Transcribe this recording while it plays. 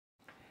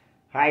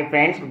Hi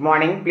friends, good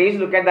morning. Please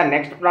look at the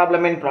next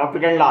problem in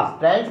profit and loss.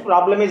 Friends,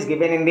 problem is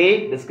given in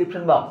the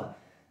description box.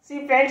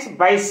 See friends,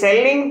 by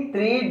selling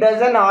 3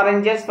 dozen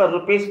oranges for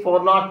rupees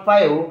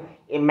 405,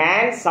 a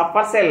man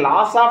suffers a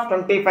loss of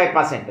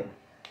 25%.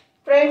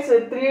 Friends,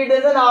 3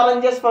 dozen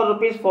oranges for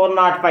rupees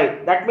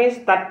 405. That means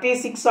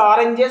 36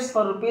 oranges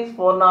for rupees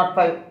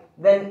 405.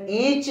 Then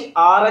each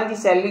orange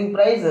selling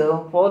price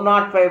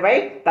 405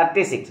 by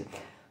 36.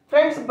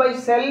 Friends, by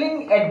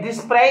selling at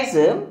this price,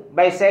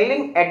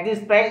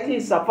 he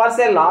suffers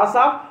a loss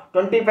of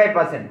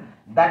 25%.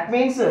 That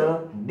means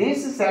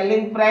this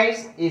selling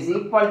price is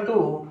equal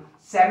to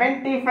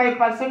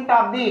 75%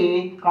 of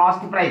the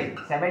cost price.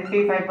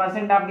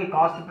 75% of the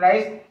cost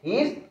price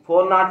is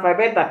 405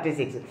 by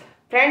 36.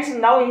 Friends,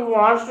 now he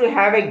wants to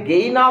have a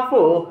gain of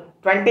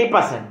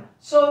 20%.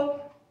 So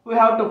we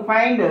have to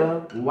find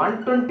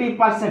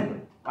 120%.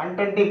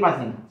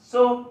 120%.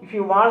 So if he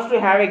wants to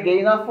have a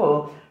gain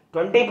of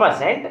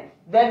 20%,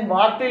 then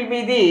what will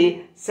be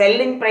the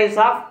selling price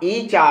of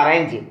each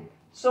orange?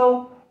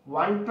 So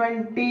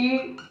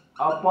 120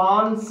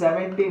 upon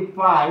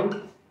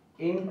 75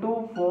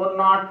 into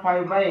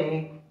 405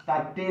 by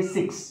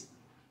 36.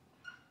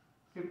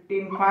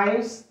 15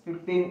 fives,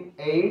 15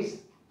 eights,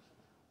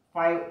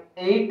 5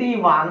 80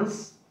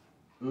 ones,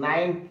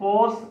 9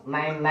 fours,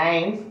 9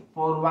 nines,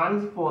 4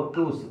 ones, 4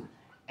 twos,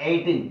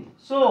 18.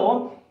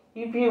 So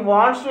if he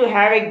wants to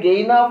have a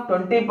gain of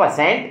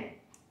 20%,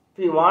 if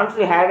he wants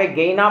to have a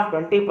gain of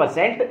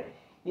 20%,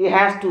 he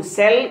has to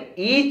sell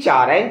each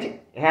orange.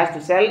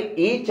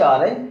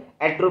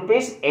 At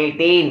rupees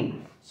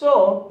 18.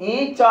 So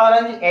each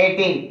orange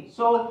 18.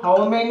 So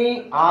how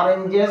many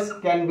oranges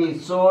can be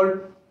sold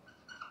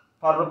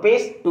for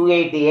rupees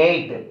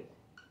 288?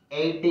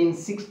 18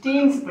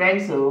 16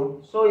 friends.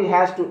 So he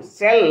has to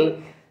sell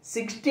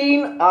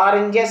 16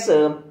 oranges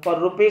for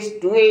rupees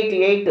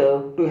 288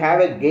 to have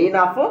a gain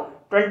of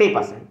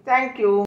 20%. Thank you.